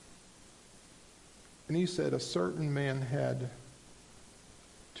And he said, a certain man had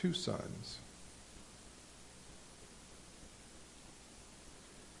 2 sons.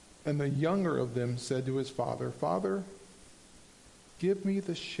 And the younger of them said to his father, Father, give me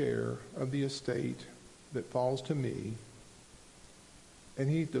the share of the estate that falls to me. And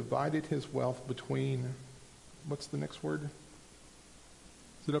he divided his wealth between, what's the next word?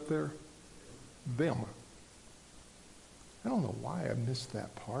 Is it up there? Them. I don't know why I missed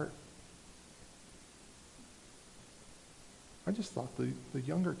that part. I just thought the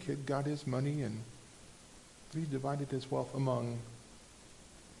younger kid got his money and he divided his wealth among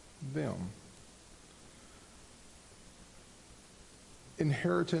them.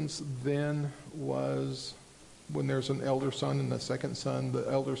 Inheritance then was when there's an elder son and a second son, the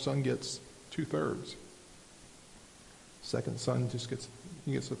elder son gets 2/3. Second son just gets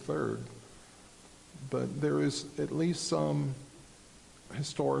 1/3. But there is at least some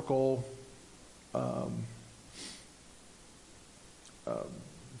historical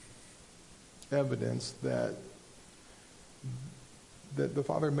evidence that the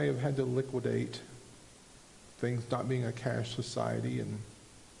father may have had to liquidate things, not being a cash society, and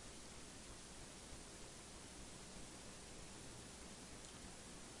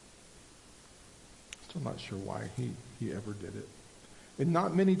still not sure why he ever did it. And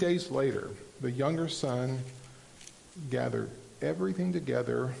not many days later, the younger son gathered everything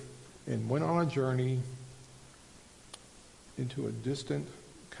together and went on a journey into a distant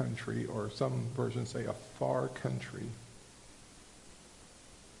country, or some versions say a far country.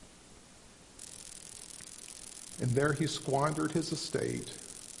 And there he squandered his estate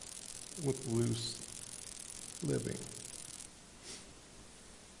with loose living.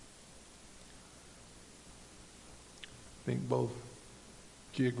 I think both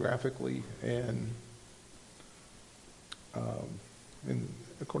geographically and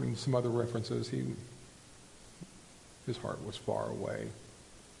according to some other references, his heart was far away.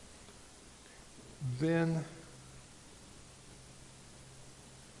 Then,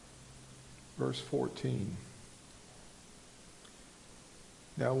 verse 14.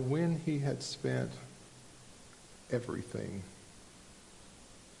 Now when he had spent everything,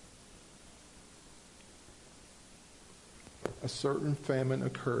 a certain famine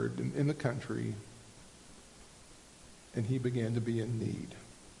occurred in the country, and he began to be in need.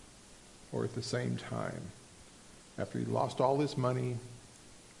 Or at the same time, after he lost all his money,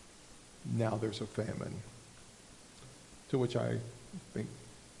 now there's a famine. To which I think,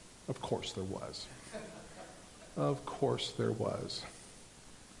 of course there was. Of course there was.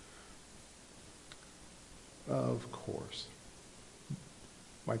 Of course.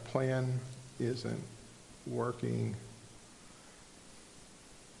 My plan isn't working.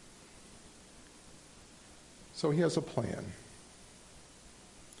 So he has a plan.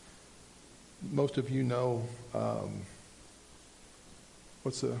 Most of you know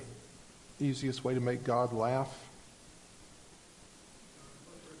what's the easiest way to make God laugh?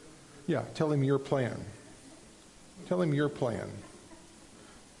 Yeah, tell him your plan. Tell him your plan.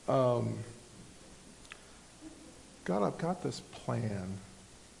 God, I've got this plan.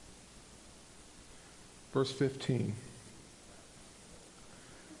 Verse 15.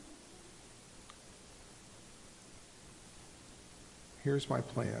 Here's my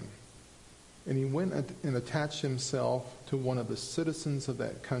plan. And he went and attached himself to one of the citizens of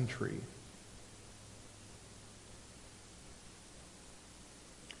that country.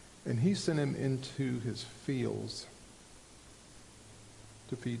 And he sent him into his fields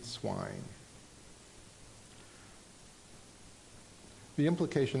to feed swine. The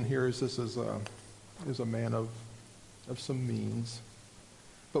implication here is this is a man of some means.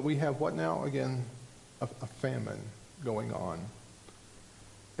 But we have what now? Again, a famine going on.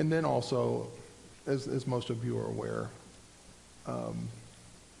 And then also, as most of you are aware, have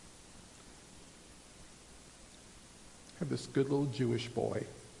this good little Jewish boy.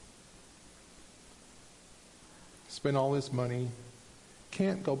 Spent all his money,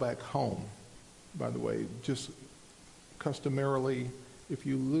 can't go back home, by the way. Just customarily, if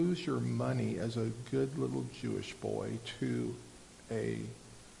you lose your money as a good little Jewish boy to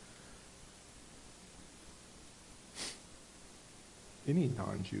any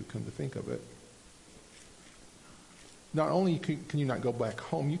non-Jew, come to think of it, not only can you not go back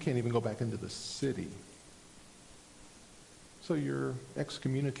home, you can't even go back into the city. So you're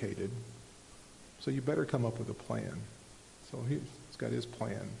excommunicated. So you better come up with a plan. So he's got his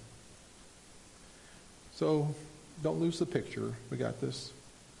plan. So don't lose the picture. We got this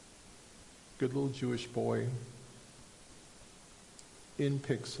good little Jewish boy in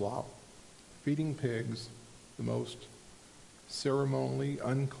pig slop, feeding pigs, the most ceremonially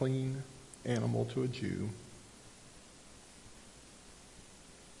unclean animal to a Jew.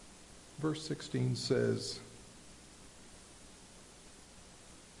 Verse 16 says,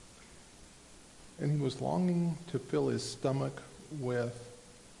 and he was longing to fill his stomach with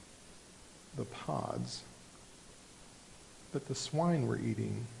the pods that the swine were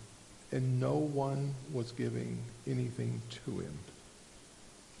eating, and no one was giving anything to him.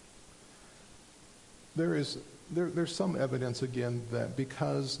 There's some evidence again that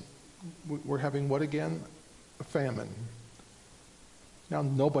because we're having what again? A famine. Now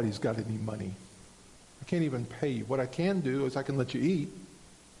nobody's got any money. I can't even pay you. What I can do is I can let you eat,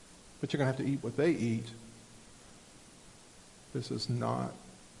 but you're going to have to eat what they eat. This is not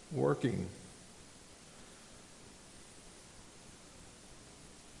working.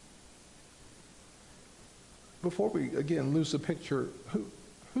 Before we again lose the picture,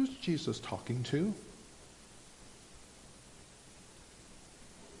 who's Jesus talking to?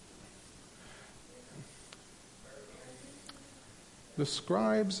 The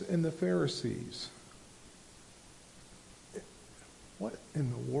scribes and the Pharisees. What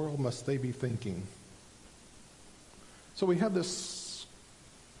in the world must they be thinking? So we have this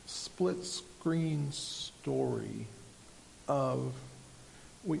split screen story of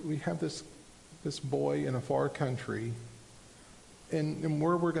we have this boy in a far country, and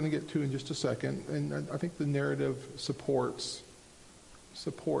where we're going to get to in just a second, and I think the narrative supports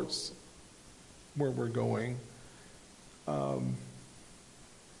where we're going.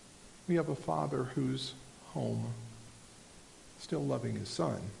 We have a father who's home, still loving his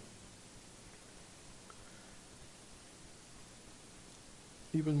son.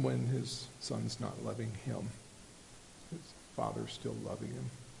 Even when his son's not loving him, his father's still loving him.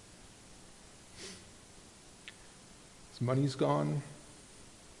 His money's gone.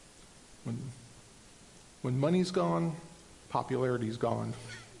 When money's gone, popularity's gone.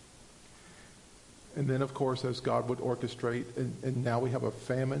 And then, of course, as God would orchestrate, and now we have a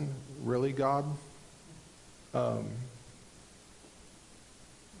famine. Really, God? And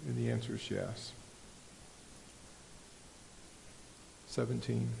the answer is yes.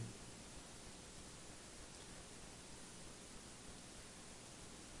 17.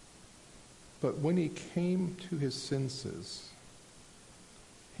 But when he came to his senses,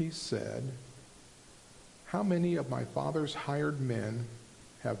 he said, how many of my father's hired men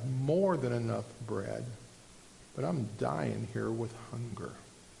have more than enough bread, but I'm dying here with hunger?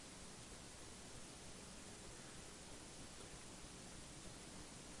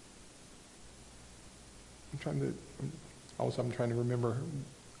 I'm trying to remember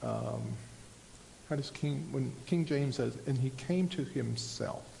how does when King James says, and he came to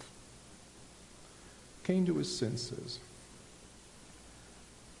himself, came to his senses.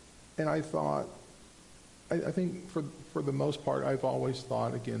 And I thought, I think for the most part, I've always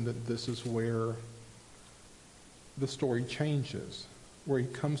thought, again, that this is where the story changes, where he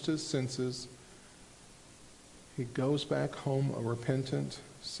comes to his senses, he goes back home a repentant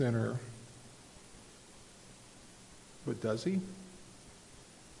sinner. But does he?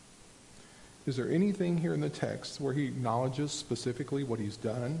 Is there anything here in the text where he acknowledges specifically what he's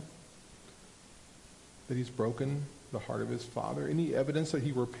done? That he's broken the heart of his father? Any evidence that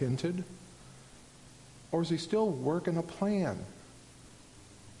he repented? Or is he still working a plan?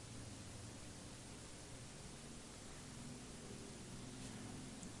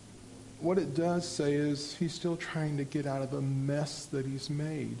 What it does say is he's still trying to get out of the mess that he's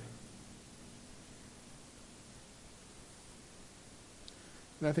made.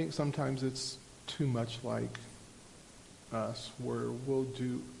 And I think sometimes it's too much like us, where we'll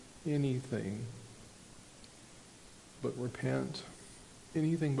do anything but repent,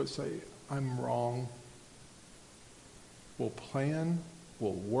 anything but say, I'm wrong. We'll plan,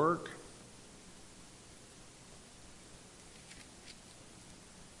 we'll work.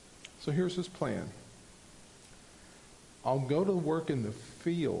 So here's his plan. I'll go to work in the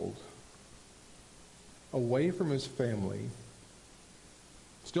field, away from his family,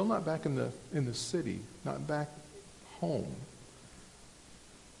 still not back in the city, not back home.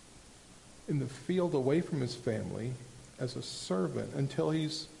 In the field away from his family as a servant until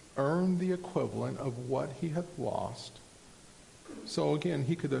he's earned the equivalent of what he had lost. So again,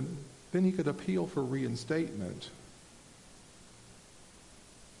 he could appeal for reinstatement.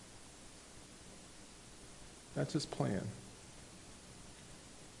 That's his plan.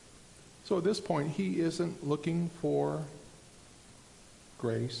 So at this point, he isn't looking for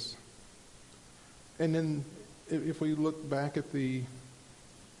grace. And then if we look back at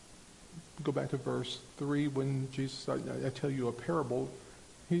go back to verse 3, when Jesus, I tell you a parable,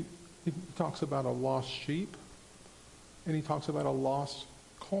 he talks about a lost sheep, and he talks about a lost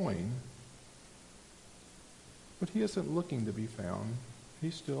coin. But he isn't looking to be found.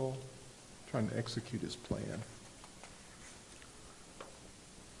 He's still trying to execute his plan.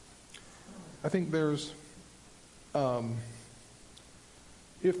 I think there's,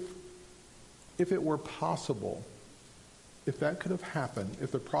 if it were possible, if that could have happened,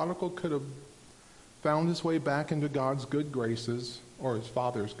 if the prodigal could have found his way back into God's good graces, or his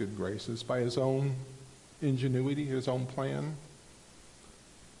father's good graces, by his own ingenuity, his own plan,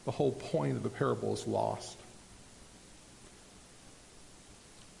 the whole point of the parable is lost.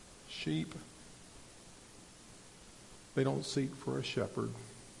 Sheep, they don't seek for a shepherd.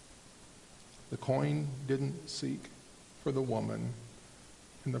 The coin didn't seek for the woman,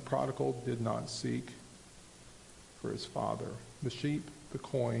 and the prodigal did not seek for his father. The sheep, the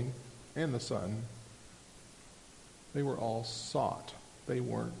coin, and the son, they were all sought. They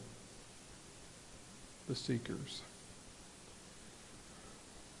weren't the seekers.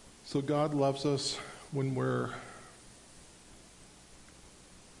 So God loves us when we're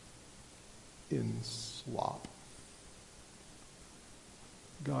in slop.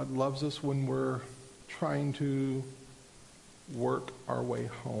 God loves us when we're trying to work our way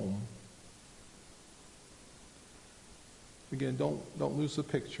home. Again, don't lose the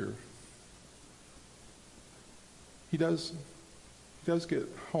picture. He does get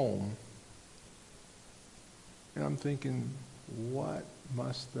home, and I'm thinking, what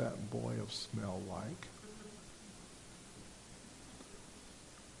must that boy have smelled like?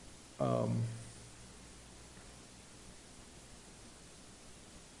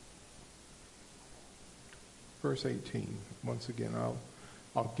 Verse 18, once again,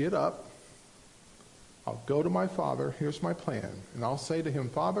 I'll get up, I'll go to my father, here's my plan, and I'll say to him,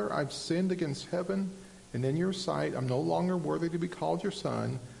 Father, I've sinned against heaven and in your sight. I'm no longer worthy to be called your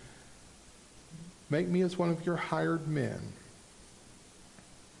son. Make me as one of your hired men.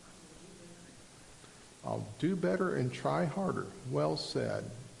 I'll do better and try harder. Well said.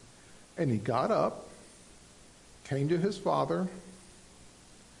 And he got up, came to his father.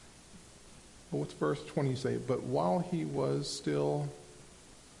 What's verse 20 say? But while he was still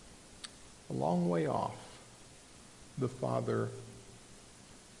a long way off, the father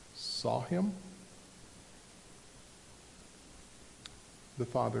saw him. The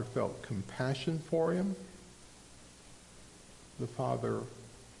father felt compassion for him. The father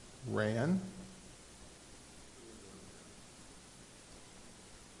ran.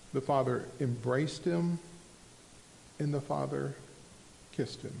 The father embraced him, and the father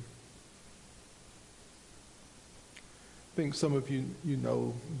kissed him. I think some of you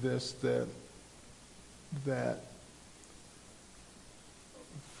know this, that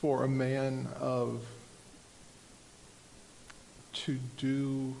for a man to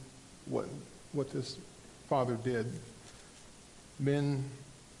do what this father did, men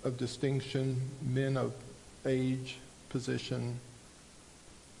of distinction, men of age, position,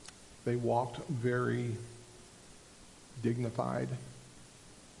 they walked very dignified.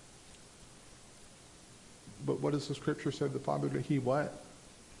 But what does the scripture say the father did? He what?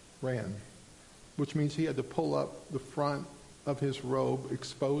 Ran. Which means he had to pull up the front of his robe,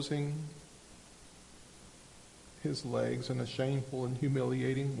 exposing his legs in a shameful and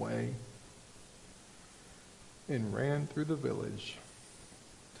humiliating way, and ran through the village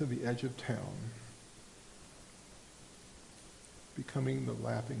to the edge of town, becoming the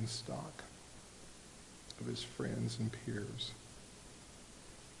laughing stock of his friends and peers.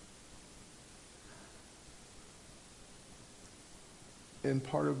 And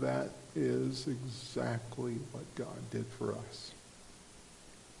part of that is exactly what God did for us.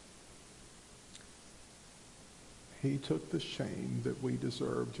 He took the shame that we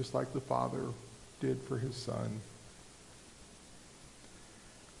deserved, just like the Father did for his Son.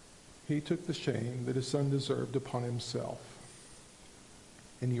 He took the shame that his Son deserved upon himself.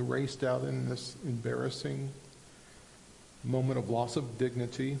 And he raced out in this embarrassing moment of loss of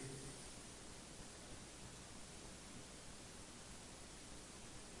dignity.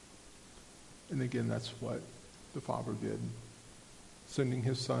 And again, that's what the Father did, sending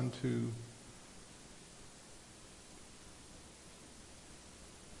his Son to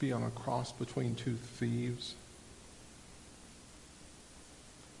be on a cross between two thieves.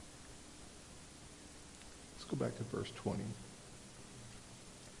 Let's go back to verse 20.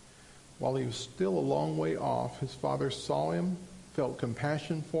 While he was still a long way off, his father saw him, felt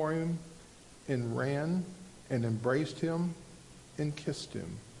compassion for him, and ran and embraced him and kissed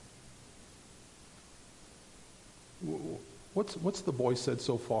him. What's the boy said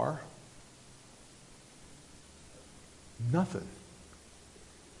so far? Nothing.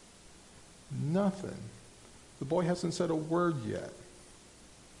 Nothing. The boy hasn't said a word yet.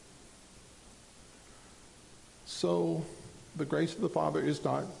 So the grace of the Father is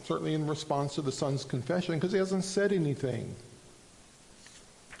not certainly in response to the Son's confession because he hasn't said anything.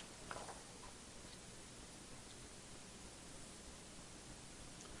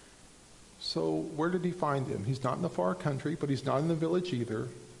 So where did he find him? He's not in the far country, but he's not in the village either.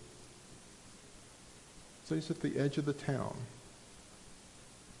 So he's at the edge of the town.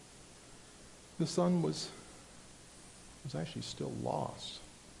 The son was actually still lost.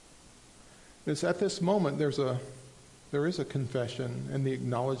 It's at this moment there is a confession and the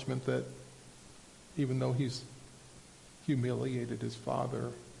acknowledgement that even though he's humiliated his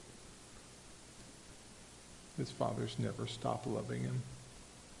father's never stopped loving him.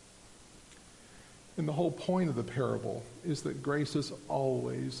 And the whole point of the parable is that grace is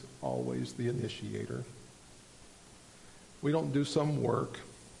always, always the initiator. We don't do some work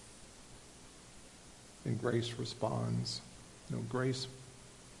and grace responds. No, grace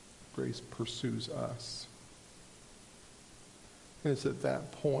pursues us. And it's at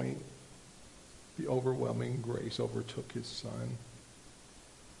that point the overwhelming grace overtook his son.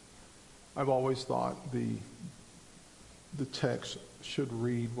 I've always thought the text should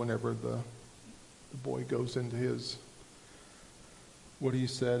read whenever the boy goes into his, what he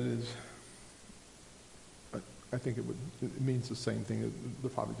said is, I think it means the same thing. The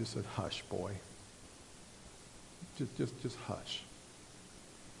father just said, "Hush, boy. Just hush."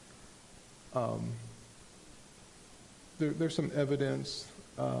 There's some evidence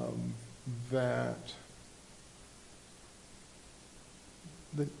that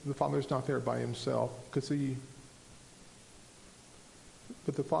the father's not there by himself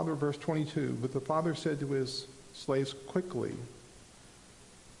but the father, verse 22, but the father said to his slaves, "Quickly,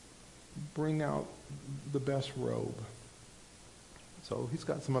 bring out the best robe." So he's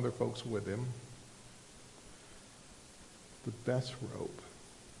got some other folks with him. The best robe.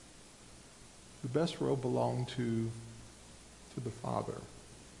 The best robe belonged to the father.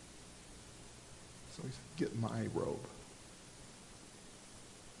 So he said, "Get my robe."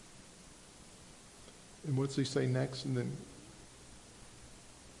 And what's he say next?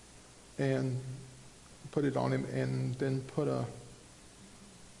 And put it on him, and then put a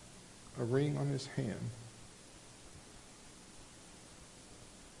ring on his hand.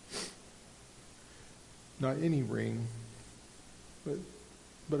 Not any ring,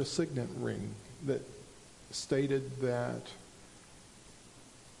 but a signet ring that stated that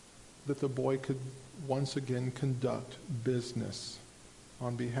the boy could once again conduct business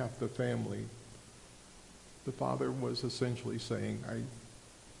on behalf of the family. The father was essentially saying,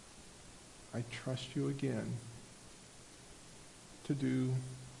 I trust you again to do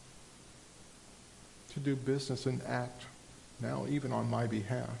business and act now even on my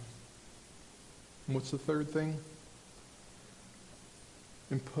behalf. And what's the third thing?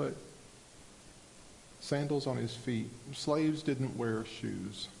 And put sandals on his feet. Slaves didn't wear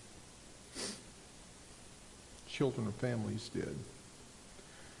shoes. Children of families did.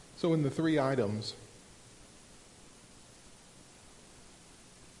 So in the three items,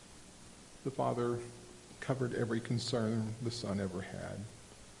 the father covered every concern the son ever had.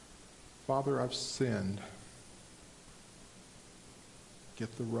 "Father, I've sinned.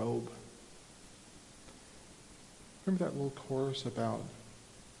 Get the robe." Remember that little chorus about,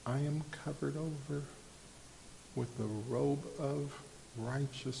 "I am covered over with the robe of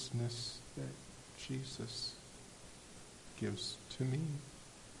righteousness that Jesus gives to me.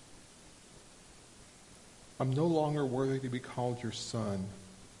 I'm no longer worthy to be called your son.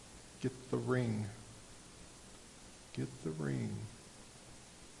 Get the ring. Get the ring.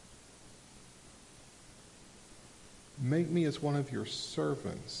 Make me as one of your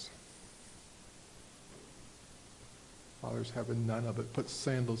servants." Father's having none of it. Put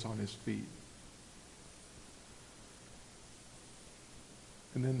sandals on his feet.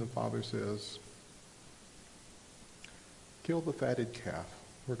 And then the father says, "Kill the fatted calf.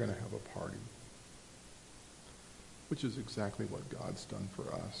 We're going to have a party." Which is exactly what God's done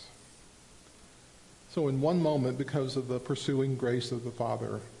for us. So in one moment, because of the pursuing grace of the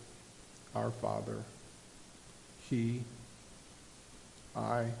Father, our Father,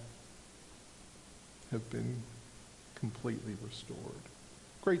 I have been completely restored.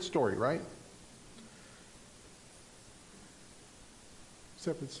 Great story, right?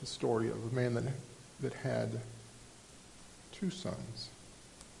 Except it's the story of a man that had two sons.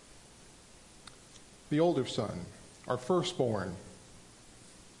 The older son, our firstborn,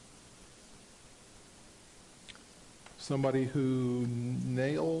 somebody who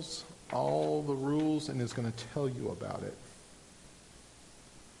nails all the rules and is going to tell you about it.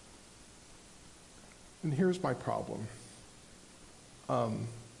 And here's my problem.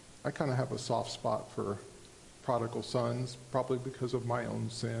 I kind of have a soft spot for prodigal sons, probably because of my own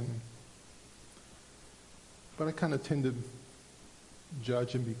sin. But I kind of tend to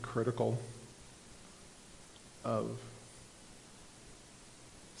judge and be critical of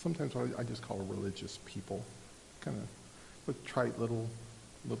sometimes what I just call religious people, kind of with trite little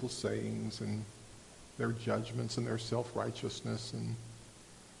sayings and their judgments and their self-righteousness, and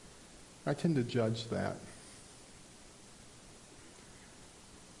I tend to judge that.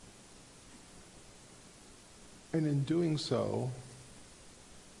 And in doing so,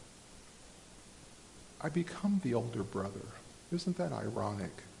 I become the older brother. Isn't that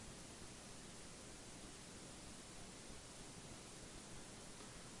ironic?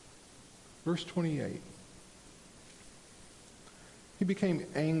 Verse 28. He became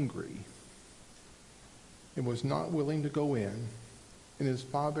angry and was not willing to go in, and his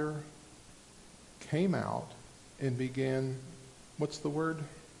father came out and began, what's the word?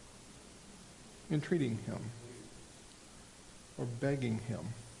 Entreating him, or begging him,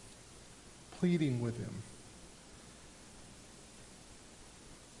 pleading with him.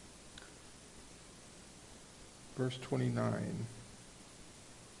 Verse 29.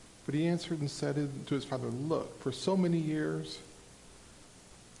 But he answered and said to his father, look, for so many years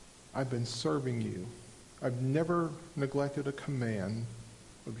I've been serving you. I've never neglected a command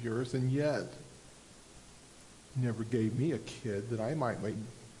of yours, and yet you never gave me a kid that I might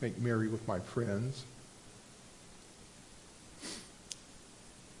make merry with my friends.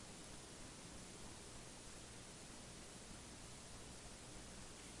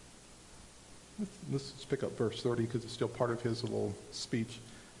 Let's pick up verse 30 because it's still part of his little speech.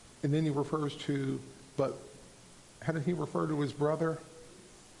 And then he refers to, but how did he refer to his brother?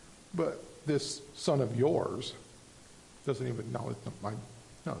 But this son of yours doesn't even acknowledge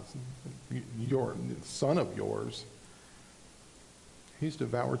your son of yours. He's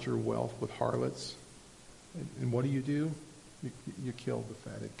devoured your wealth with harlots. And what do? You kill the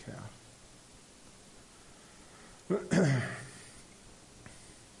fatted calf.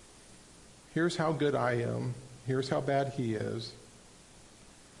 Here's how good I am. Here's how bad he is.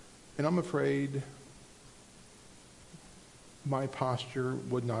 And I'm afraid my posture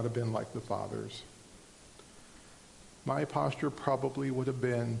would not have been like the father's. My posture probably would have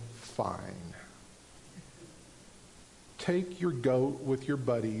been fine. Take your goat with your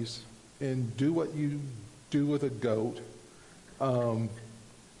buddies and do what you do with a goat.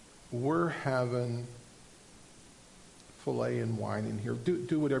 We're having filet and wine in here.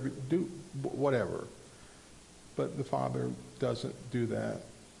 Do whatever. But the father doesn't do that.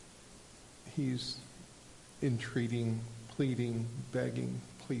 He's entreating, pleading, begging,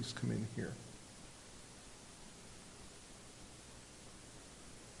 please come in here.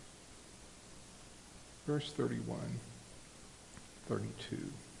 Verse 31, 32.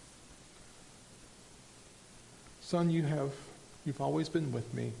 Son, you've always been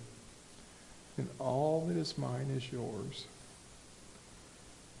with me, and all that is mine is yours.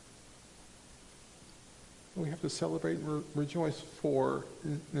 We have to celebrate and rejoice for,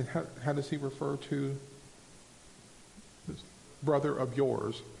 and how does he refer to this brother of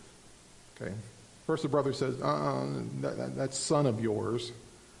yours? Okay. First the brother says, that's son of yours.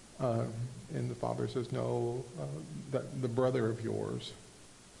 And the father says, no, that the brother of yours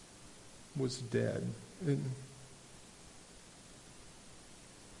was dead. And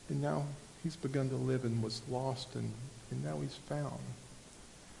now he's begun to live and was lost, and now he's found.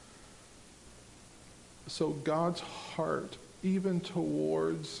 So God's heart, even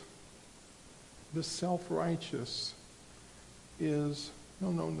towards the self-righteous, is,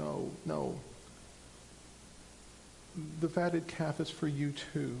 no. The fatted calf is for you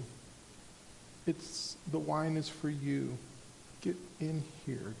too. The wine is for you. Get in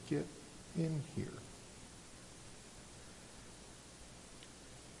here. Get in here.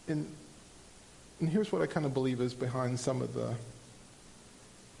 And here's what I kind of believe is behind some of the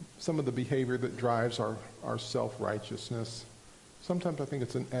behavior that drives our self-righteousness. Sometimes I think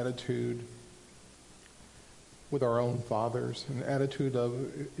it's an attitude with our own fathers, an attitude of,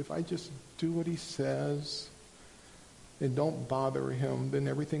 if I just do what he says and don't bother him, then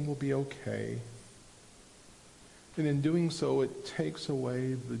everything will be okay. And in doing so, it takes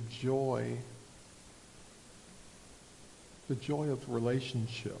away the joy of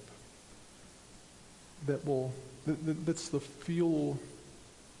relationship that's the fuel.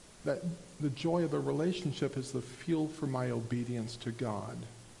 That the joy of a relationship is the fuel for my obedience to God.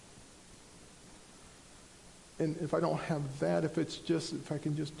 And if I don't have that, if I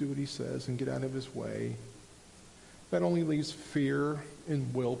can just do what he says and get out of his way, that only leaves fear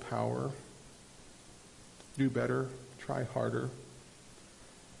and willpower. Do better, try harder.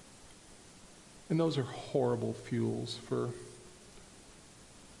 And those are horrible fuels for,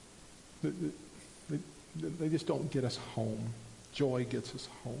 they just don't get us home. Joy gets us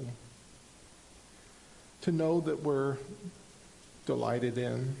home. To know that we're delighted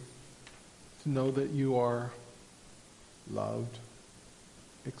in, to know that you are loved,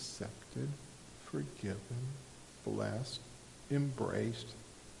 accepted, forgiven, blessed, embraced.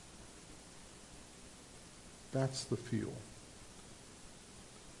 That's the fuel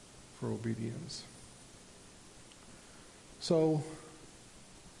for obedience. So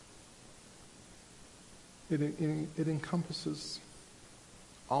it encompasses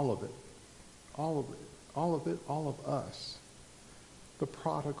all of it, all of it, all of it, all of us. The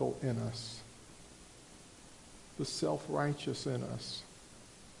prodigal in us, the self-righteous in us.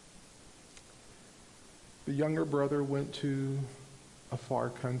 The younger brother went to a far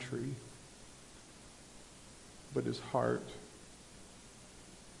country, but his heart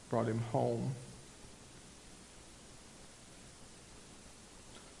brought him home.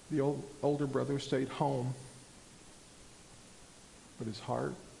 The older brother stayed home, but his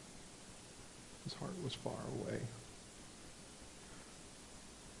heart was far away.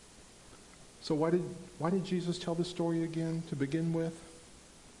 So why did Jesus tell this story again to begin with?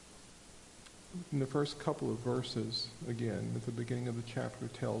 In the first couple of verses, again, at the beginning of the chapter,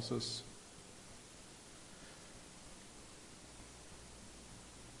 tells us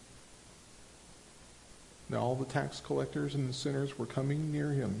now all the tax collectors and the sinners were coming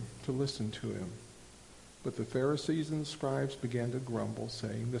near him to listen to him. But the Pharisees and the scribes began to grumble,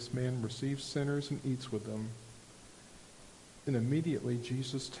 saying, "This man receives sinners and eats with them." And immediately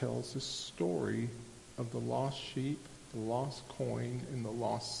Jesus tells this story of the lost sheep, the lost coin, and the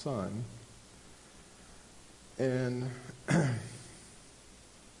lost son. And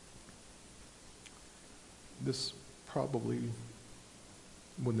this probably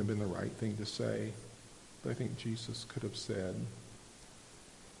wouldn't have been the right thing to say, but I think Jesus could have said,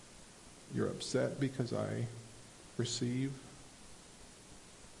 "You're upset because I receive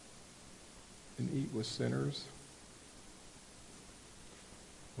and eat with sinners?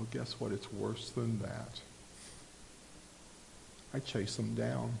 Well, guess what? It's worse than that. I chase them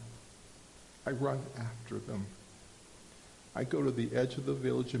down. I run after them. I go to the edge of the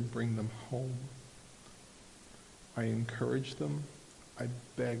village and bring them home. I encourage them. I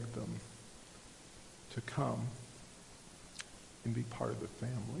beg them to come and be part of the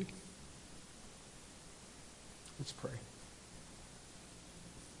family." Let's pray.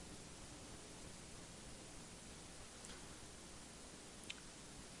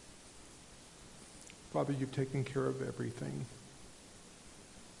 Father, you've taken care of everything.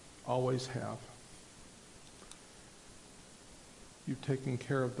 Always have. You've taken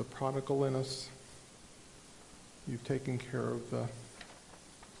care of the prodigal in us. You've taken care of the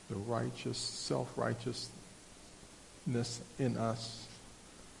righteous, self-righteousness in us.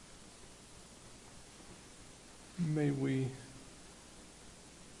 May we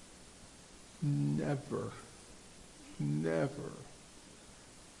never, never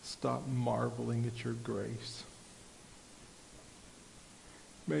stop marveling at your grace.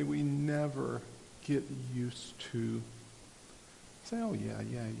 May we never get used to say, "Oh yeah,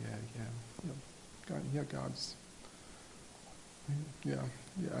 God's,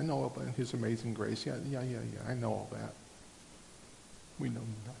 I know about his amazing grace. Yeah, I know all that." We know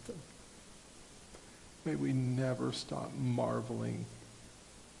nothing. May we never stop marveling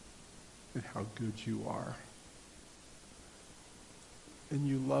at how good you are. And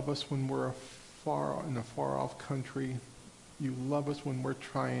you love us when we're in a far-off country. You love us when we're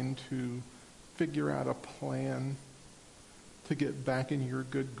trying to figure out a plan to get back in your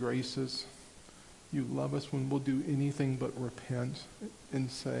good graces. You love us when we'll do anything but repent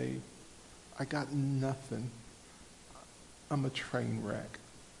and say, "I got nothing. I'm a train wreck."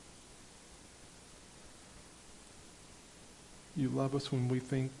 You love us when we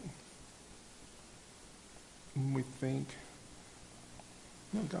think, "No,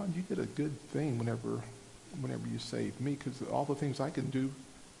 God, you did a good thing whenever you saved me, because all the things I can do,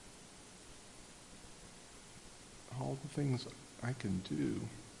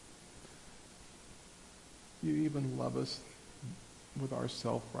 You even love us with our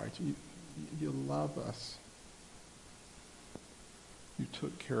self-righteousness. You love us. You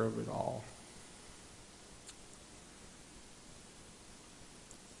took care of it all.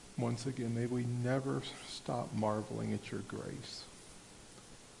 Once again, may we never stop marveling at your grace.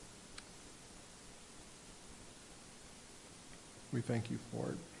 We thank you for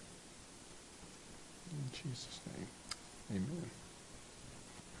it. In Jesus' name, amen.